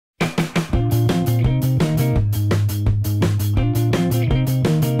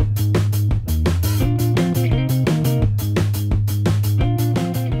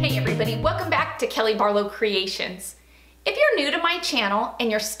Kelly Barlow Creations. If you're new to my channel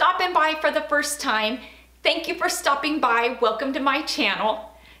and you're stopping by for the first time, thank you for stopping by. Welcome to my channel.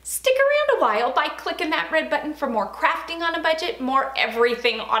 Stick around a while by clicking that red button for more crafting on a budget, more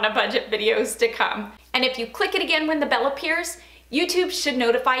everything on a budget videos to come. And if you click it again when the bell appears, YouTube should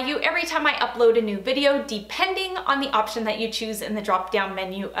notify you every time I upload a new video, depending on the option that you choose in the drop-down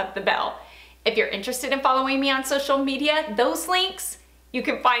menu of the bell. If you're interested in following me on social media, those links you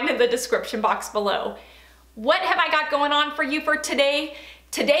can find in the description box below. What have I got going on for you for today?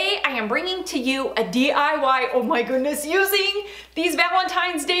 Today I am bringing to you a DIY, oh my goodness, using these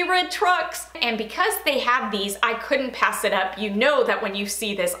Valentine's Day red trucks. And because they have these, I couldn't pass it up. You know that when you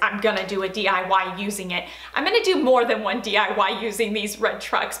see this, I'm gonna do a DIY using it. I'm gonna do more than one DIY using these red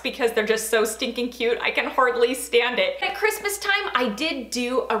trucks because they're just so stinking cute. I can hardly stand it. At Christmas time, I did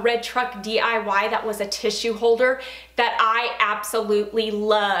do a red truck DIY that was a tissue holder that I absolutely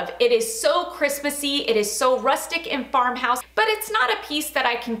love. It is so Christmassy, it is so rustic and farmhouse, but it's not a piece that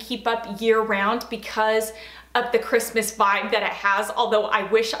I can keep up year round because of the Christmas vibe that it has, although I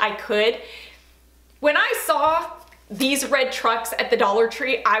wish I could. When I saw these red trucks at the Dollar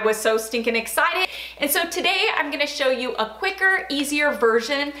Tree, I was so stinking excited. And so today I'm gonna show you a quicker, easier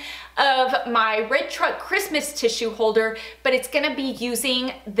version of my red truck Christmas tissue holder, but it's gonna be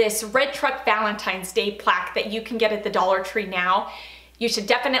using this red truck Valentine's Day plaque that you can get at the Dollar Tree now. You should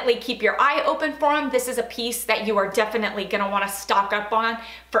definitely keep your eye open for them. This is a piece that you are definitely gonna wanna stock up on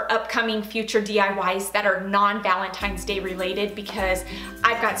for upcoming future DIYs that are non-Valentine's Day related because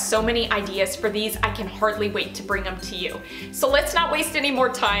I've got so many ideas for these, I can hardly wait to bring them to you. So let's not waste any more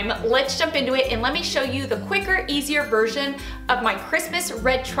time. Let's jump into it and let me show you the quicker, easier version of my Christmas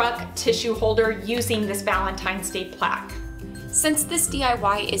red truck tissue holder using this Valentine's Day plaque. Since this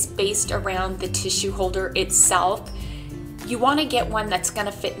DIY is based around the tissue holder itself, you want to get one that's going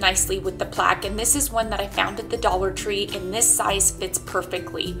to fit nicely with the plaque, and this is one that I found at the Dollar Tree, and this size fits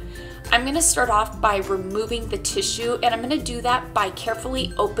perfectly. I'm going to start off by removing the tissue, and I'm going to do that by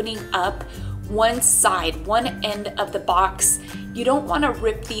carefully opening up one side, one end of the box. You don't want to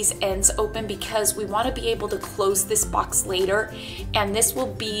rip these ends open because we want to be able to close this box later, and this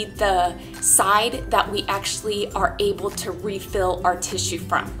will be the side that we actually are able to refill our tissue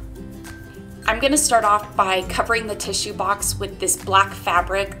from. I'm going to start off by covering the tissue box with this black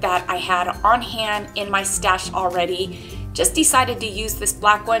fabric that I had on hand in my stash already. Just decided to use this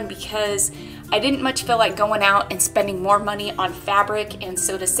black one because I didn't much feel like going out and spending more money on fabric, and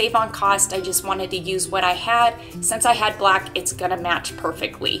so to save on cost, I just wanted to use what I had. Since I had black, it's going to match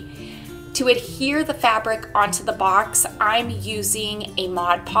perfectly. To adhere the fabric onto the box, I'm using a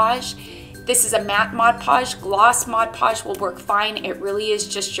Mod Podge. This is a matte Mod Podge. Gloss Mod Podge will work fine. It really is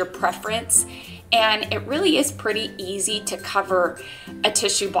just your preference. And it really is pretty easy to cover a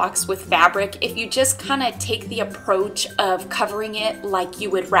tissue box with fabric if you just kind of take the approach of covering it like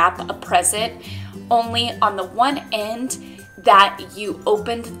you would wrap a present, only on the one end that you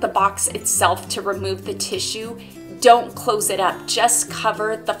opened the box itself to remove the tissue, don't close it up. Just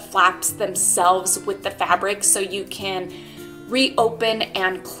cover the flaps themselves with the fabric so you can reopen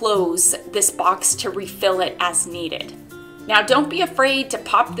and close this box to refill it as needed. Now don't be afraid to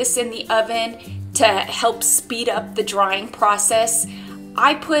pop this in the oven to help speed up the drying process.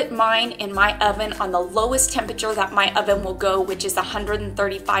 I put mine in my oven on the lowest temperature that my oven will go, which is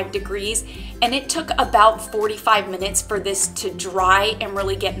 135 degrees, and it took about 45 minutes for this to dry and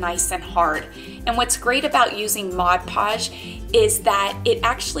really get nice and hard. And what's great about using Mod Podge is that it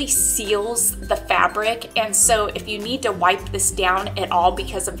actually seals the fabric, and so if you need to wipe this down at all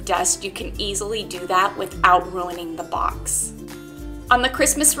because of dust, you can easily do that without ruining the box. On the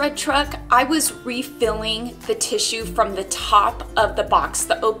Christmas red truck, I was refilling the tissue from the top of the box,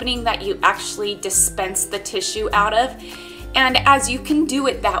 the opening that you actually dispense the tissue out of. And as you can do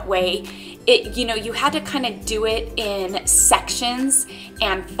it that way, you had to kind of do it in sections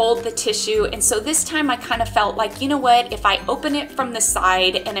and fold the tissue. And so this time I kind of felt like, you know what, if I open it from the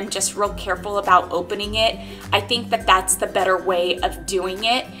side and I'm just real careful about opening it, I think that that's the better way of doing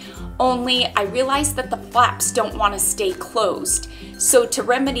it. Only I realized that the flaps don't want to stay closed. So to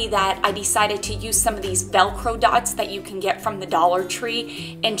remedy that, I decided to use some of these Velcro dots that you can get from the Dollar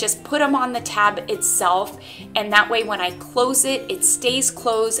Tree and just put them on the tab itself. And that way when I close it, it stays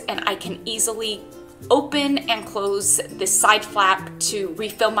closed and I can easily open and close this side flap to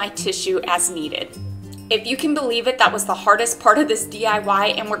refill my tissue as needed. If you can believe it, that was the hardest part of this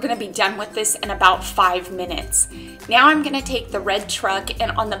DIY, and we're gonna be done with this in about 5 minutes. Now I'm gonna take the red truck,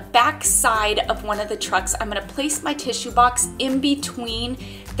 and on the back side of one of the trucks, I'm gonna place my tissue box in between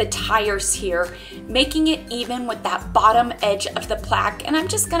the tires here, making it even with that bottom edge of the plaque, and I'm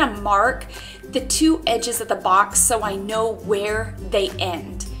just gonna mark the 2 edges of the box so I know where they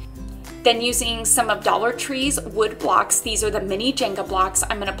end. Then using some of Dollar Tree's wood blocks, these are the mini Jenga blocks,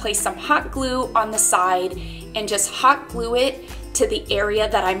 I'm gonna place some hot glue on the side and just hot glue it to the area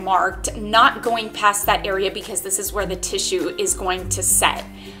that I marked, not going past that area because this is where the tissue is going to set.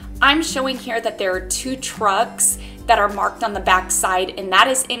 I'm showing here that there are 2 trucks that are marked on the back side, and that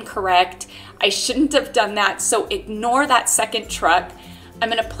is incorrect. I shouldn't have done that, so ignore that second truck. I'm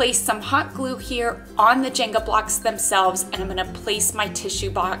gonna place some hot glue here on the Jenga blocks themselves, and I'm gonna place my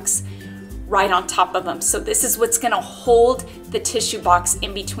tissue box right on top of them. So this is what's gonna hold the tissue box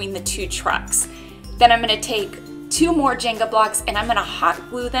in between the 2 trucks. Then I'm gonna take 2 more Jenga blocks and I'm gonna hot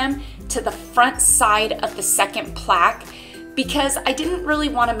glue them to the front side of the second plaque because I didn't really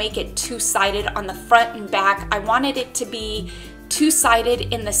wanna make it 2-sided on the front and back. I wanted it to be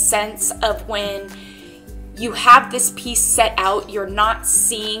 2-sided in the sense of when you have this piece set out, you're not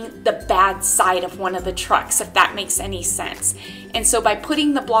seeing the bad side of one of the trucks, if that makes any sense. And so by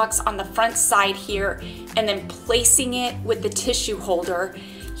putting the blocks on the front side here and then placing it with the tissue holder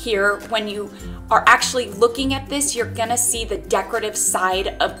here, when you are actually looking at this, you're gonna see the decorative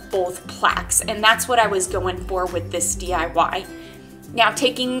side of both plaques. And that's what I was going for with this DIY. Now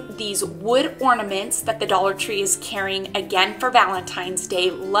taking these wood ornaments that the Dollar Tree is carrying again for Valentine's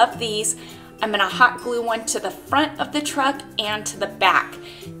Day, love these. I'm gonna hot glue one to the front of the truck and to the back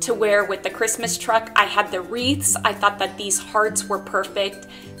to where with the Christmas truck, I had the wreaths. I thought that these hearts were perfect.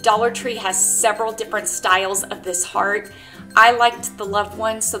 Dollar Tree has several different styles of this heart. I liked the loved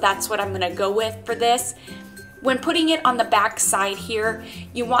one, so that's what I'm gonna go with for this. When putting it on the back side here,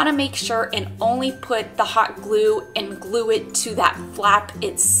 you wanna make sure and only put the hot glue and glue it to that flap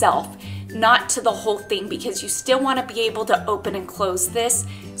itself, not to the whole thing, because you still wanna be able to open and close this.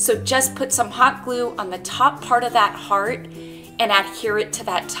 So just put some hot glue on the top part of that heart and adhere it to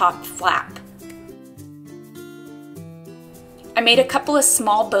that top flap. I made a couple of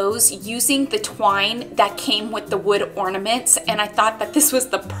small bows using the twine that came with the wood ornaments, and I thought that this was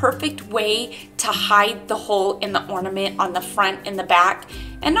the perfect way to hide the hole in the ornament on the front and the back.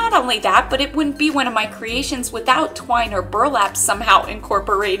 And not only that, but it wouldn't be one of my creations without twine or burlap somehow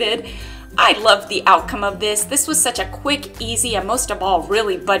incorporated. I love the outcome of this. This was such a quick, easy, and most of all,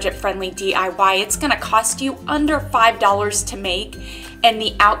 really budget-friendly DIY. It's gonna cost you under $5 to make, and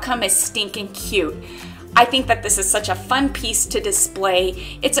the outcome is stinking cute. I think that this is such a fun piece to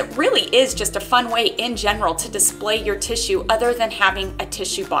display. It really is just a fun way in general to display your tissue other than having a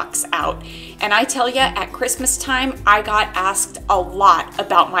tissue box out. And I tell you, at Christmas time, I got asked a lot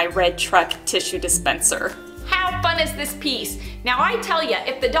about my red truck tissue dispenser. How fun is this piece? Now I tell you,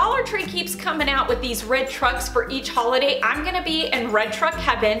 if the Dollar Tree keeps coming out with these red trucks for each holiday, I'm gonna be in red truck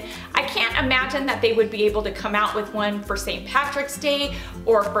heaven. I can't imagine that they would be able to come out with one for St. Patrick's Day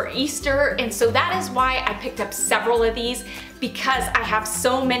or for Easter. And so that is why I picked up several of these, because I have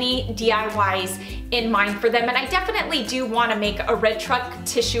so many DIYs in mind for them. And I definitely do wanna make a red truck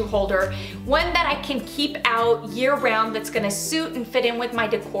tissue holder, one that I can keep out year round that's gonna suit and fit in with my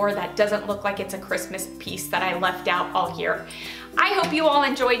decor that doesn't look like it's a Christmas piece that I left out all year. I hope you all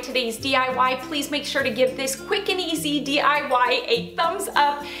enjoyed today's DIY. Please make sure to give this quick and easy DIY a thumbs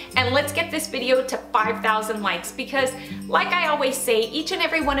up, and let's get this video to 5,000 likes, because like I always say, each and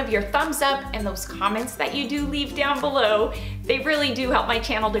every one of your thumbs up and those comments that you do leave down below, they really do help my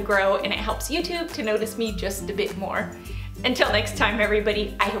channel to grow, and it helps YouTube to notice me just a bit more. Until next time,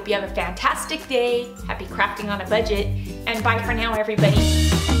 everybody, I hope you have a fantastic day. Happy crafting on a budget, and bye for now,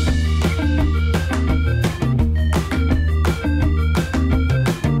 everybody.